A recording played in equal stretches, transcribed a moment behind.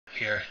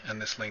here in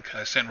this link.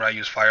 I sent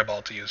Ryu's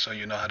Fireball to you, so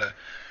you know how to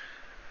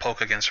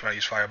poke against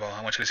Ryu's Fireball.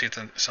 I want you to see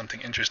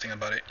something interesting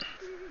about it.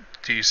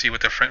 Do you see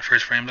what the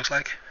first frame looks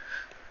like?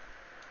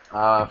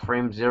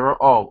 Frame 0.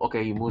 Oh,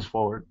 okay, he moves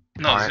forward.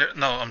 No, Alright.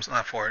 no, I'm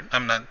not forward.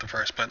 I'm not the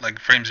first, but like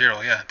frame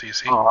 0. Yeah. Do you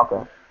see? Oh,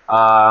 okay.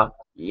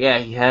 Yeah,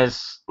 he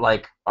has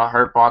like a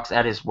hurt box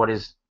at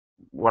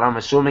what I'm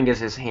assuming is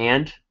his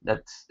hand.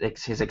 That's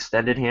his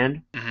extended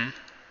hand. Mm-hmm.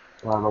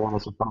 The one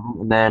that's in front of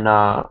him. And then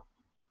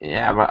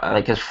yeah, but,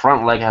 like his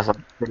front leg has a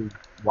pretty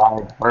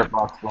wide hurt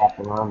box wrapped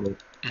around it.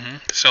 Mm-hmm.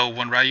 So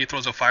when Ryu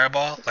throws a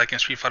fireball, like in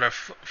Street Fighter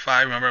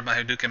 5, remember my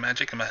Hadouken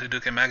magic? In my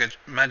Hadouken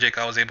magic,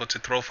 I was able to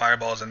throw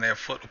fireballs and their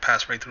foot would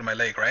pass right through my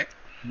leg, right?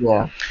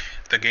 Yeah.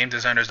 The game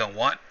designers don't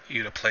want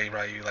you to play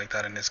Ryu like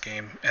that in this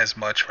game as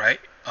much, right?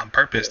 On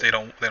purpose, they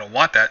don't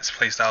want that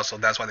play style, so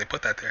that's why they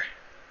put that there.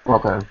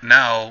 Okay.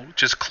 Now,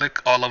 just click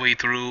all the way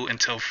through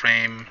until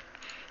frame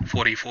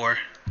 44,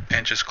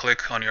 and just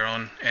click on your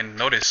own and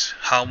notice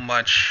how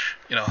much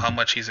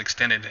he's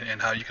extended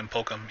and how you can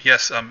poke him.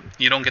 Yes,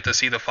 you don't get to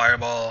see the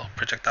fireball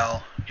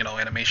projectile,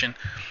 animation,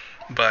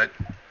 but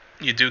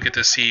you do get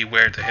to see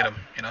where to hit him,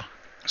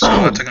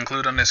 So to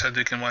conclude on this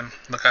Hadouken one,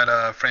 look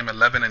at frame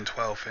 11 and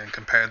 12 and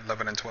compare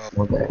 11 and 12.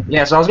 Okay.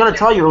 Yeah, so I was gonna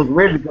tell you it was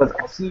weird because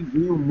I see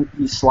Ryu,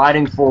 he's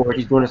sliding forward,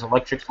 he's doing his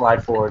electric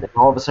slide forward, and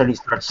all of a sudden he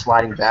starts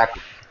sliding back.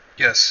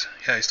 Yes,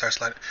 yeah, he starts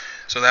sliding.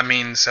 So that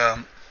means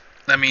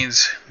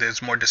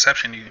there's more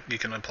deception you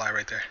can apply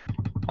right there.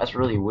 That's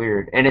really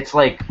weird. And it's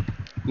like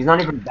he's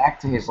not even back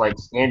to his like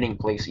standing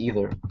place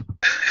either.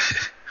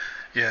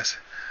 Yes.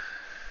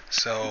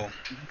 So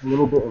A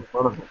little bit in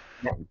front of him.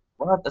 Yeah.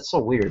 What? That's so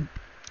weird.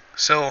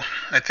 So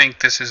I think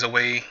this is a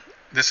way.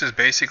 This is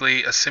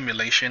basically a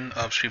simulation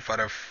of Street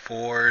Fighter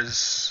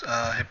 4's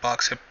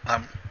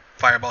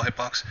Fireball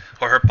hitbox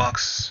or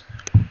hurtbox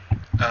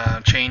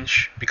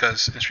change,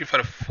 because in Street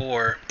Fighter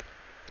 4,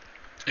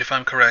 if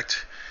I'm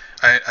correct,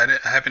 I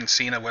haven't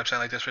seen a website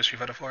like this for Street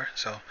Fighter 4,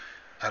 so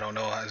I don't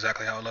know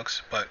exactly how it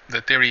looks. But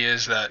the theory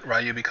is that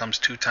Ryu becomes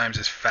 2 times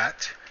as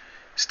fat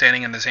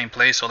standing in the same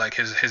place. So like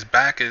his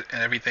back and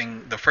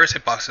everything, the first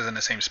hitbox is in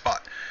the same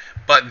spot,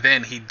 but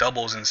then he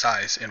doubles in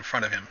size in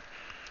front of him.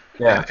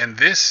 Yeah. And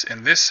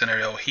in this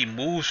scenario, he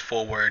moves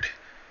forward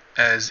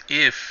as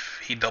if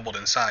he doubled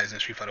in size in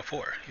Street Fighter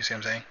 4. You see what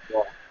I'm saying?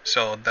 Yeah.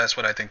 So that's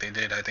what I think they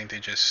did. I think they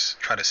just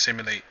try to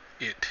simulate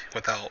it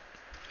without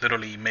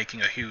literally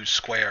making a huge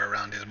square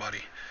around his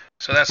body.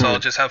 So that's all.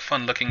 Just have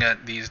fun looking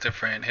at these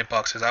different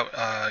hitboxes.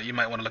 You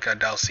might want to look at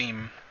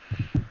Dalsim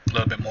a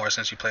little bit more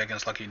since you play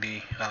against Lucky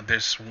D.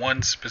 There's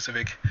one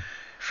specific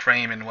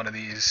frame in one of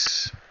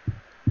those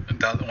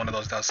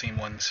Dalsim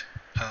ones.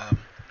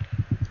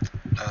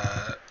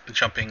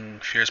 Jumping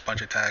fierce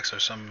punch attacks or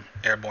some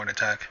airborne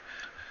attack.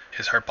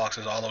 His hurt box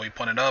is all the way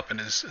pointed up and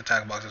his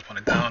attack box is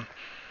pointed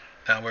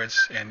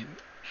downwards.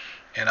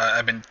 And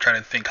I've been trying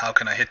to think, how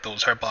can I hit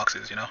those hurt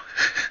boxes,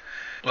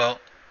 Well,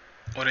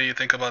 what do you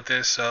think about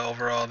this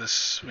overall?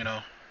 This,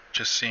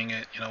 just seeing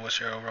it, what's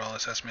your overall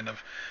assessment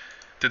of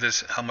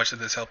how much did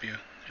this help you?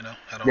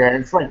 I don't. Yeah,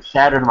 it's like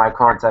shattered my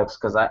context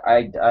because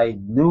I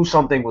knew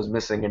something was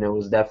missing, and it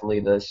was definitely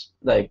this,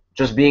 like,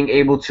 just being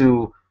able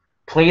to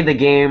play the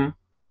game,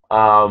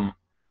 and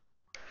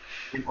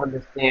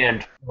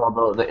understand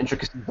the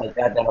intricacies like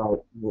that are,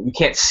 you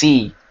can't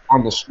see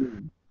on the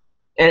screen.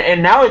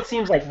 And now it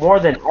seems like more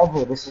than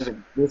ever this is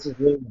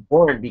really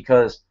important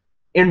because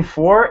in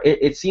 4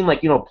 it seemed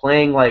like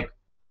playing like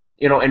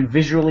and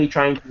visually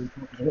trying to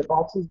hit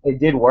boxes, it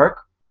did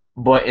work.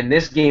 But in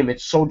this game,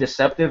 it's so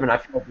deceptive, and I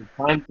feel like they're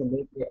trying to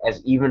make it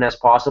as even as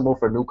possible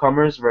for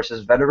newcomers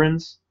versus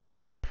veterans.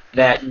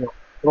 That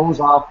throws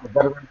off the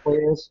veteran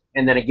players,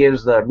 and then it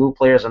gives the new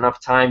players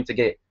enough time to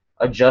get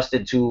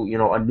adjusted to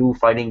a new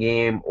fighting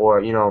game or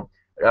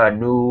a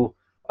new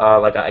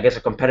like I guess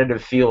a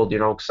competitive field.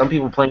 Some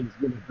people playing this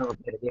game have never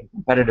played a game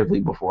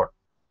competitively before.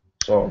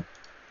 So.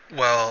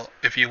 Well,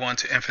 if you want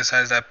to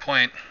emphasize that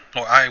point,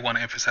 or I want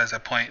to emphasize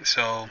that point,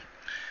 so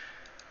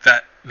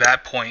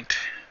that point.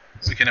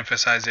 We can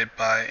emphasize it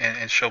by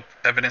and show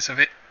evidence of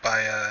it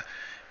by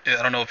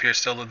I don't know if you're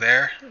still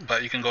there,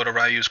 but you can go to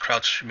Ryu's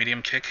crouch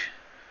medium kick.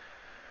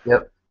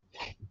 Yep.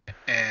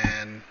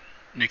 And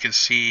you can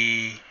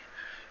see,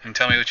 and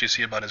tell me what you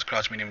see about his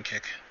crouch medium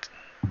kick.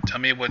 Tell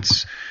me what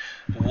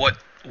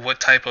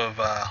type of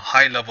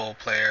high level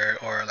player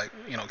or like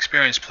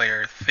experienced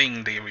player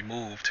thing they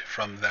removed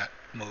from that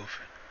move.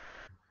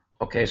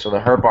 Okay, so the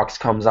hurt box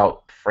comes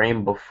out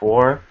frame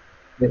before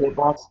the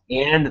hitbox,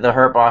 and the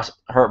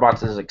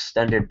hurtbox is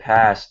extended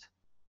past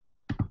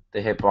the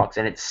hitbox,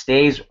 and it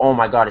stays. Oh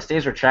my God! It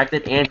stays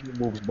retracted, and he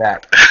moves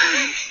back.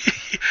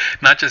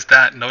 Not just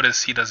that.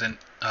 Notice he doesn't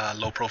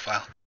low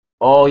profile.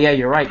 Oh yeah,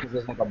 you're right. Because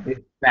there's like a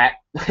big fat,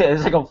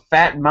 there's like a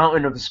fat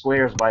mountain of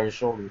squares by his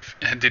shoulders.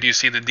 And did you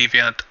see the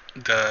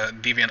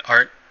deviant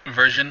art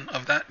version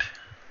of that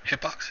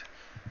hitbox?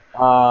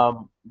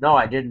 No,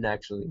 I didn't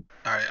actually.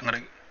 All right, I'm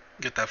gonna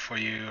get that for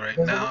you right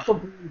Does now. it look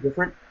completely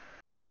different?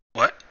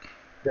 What?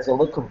 Does it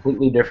look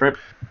completely different?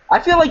 I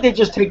feel like they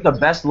just take the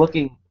best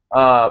looking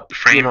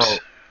Frames.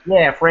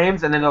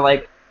 frames, and then they're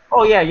like,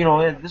 oh yeah,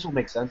 this will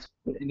make sense.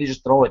 They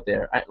just throw it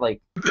there.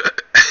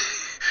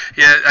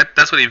 Yeah,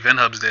 that's what Event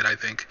Hubs did, I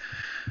think.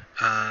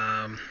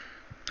 Um,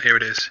 Here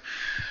it is.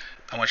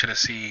 I want you to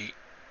see,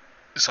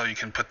 so you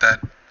can put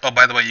that. Oh,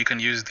 by the way, you can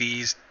use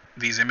these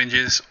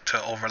images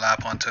to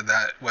overlap onto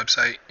that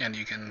website, and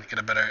you can get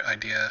a better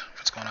idea of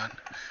what's going on.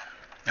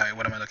 All right,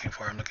 what am I looking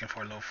for? I'm looking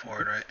for low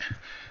forward, right?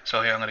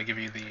 So here I'm gonna give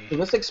you the. So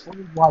this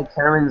explains why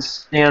Karen's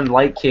stand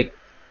light kick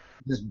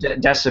just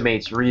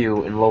decimates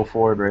Ryu in low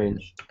forward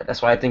range.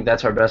 That's why I think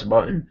that's our best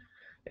button.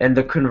 And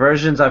the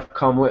conversions I've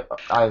done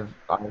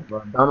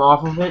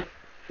off of it.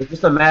 It's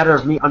just a matter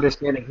of me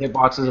understanding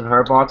hitboxes and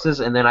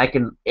hurtboxes, and then I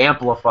can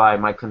amplify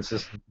my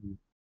consistency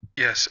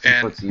Yes, in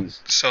and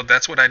footsies. so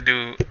that's what I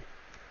do.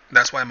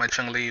 That's why my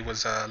Chung Li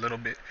was a little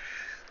bit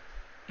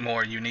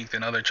more unique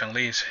than other Chung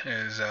Li's,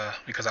 is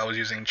because I was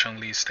using Chung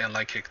Li's stand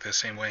light kick the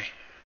same way.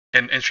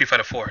 In Street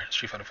Fighter 4,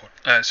 Street Fighter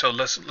 4. So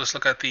let's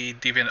look at the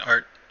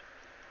DeviantArt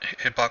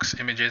hitbox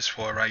images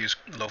for Ryu's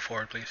low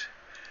forward, please.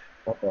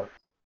 Okay.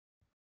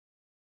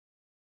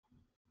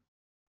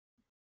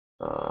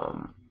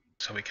 Um,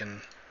 So we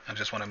can. I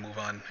just want to move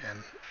on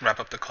and wrap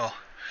up the call.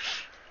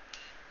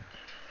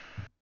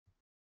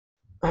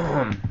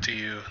 Do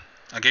you?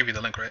 I gave you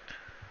the link, right?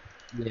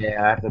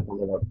 yeah, I have to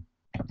pull it up.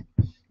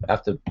 I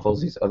have to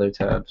close these other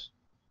tabs.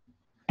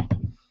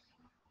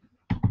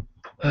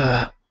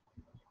 All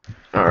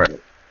right.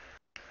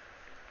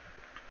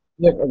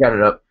 Yep, I got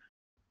it up.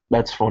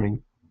 That's funny.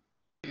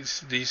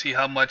 Do you see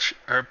how much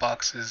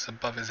Herbox is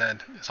above his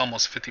head? It's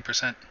almost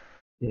 50%.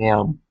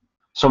 Damn.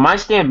 So my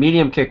stand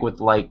medium kick with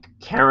like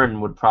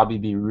Karen would probably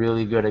be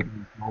really good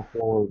against small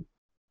forward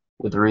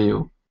with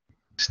Ryu.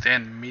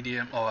 Stand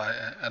medium. Oh,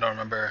 I don't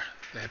remember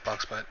the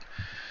hitbox, but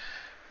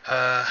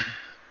uh,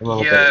 I'm gonna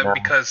look at it now.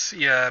 because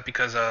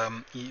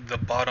the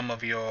bottom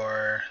of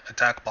your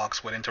attack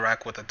box would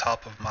interact with the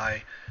top of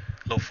my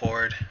low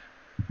forward.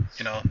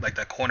 You know, like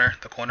the corner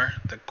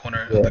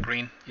of Yeah. the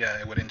green. Yeah,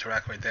 it would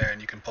interact right there,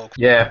 and you can poke.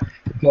 Yeah,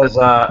 because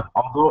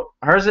although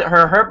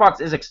her box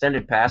is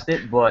extended past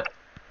it, but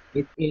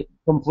it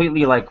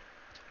completely like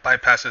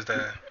Bypasses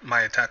the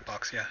my attack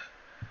box. Yeah.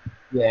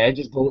 yeah, it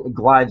just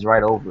glides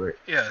right over it.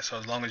 Yeah, so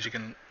as long as you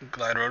can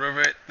glide right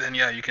over it, then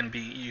yeah, you can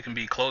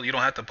be close. You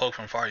don't have to poke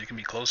from far. You can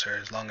be closer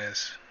as long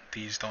as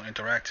these don't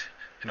interact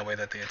in a way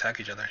that they attack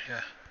each other.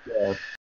 Yeah. Yeah.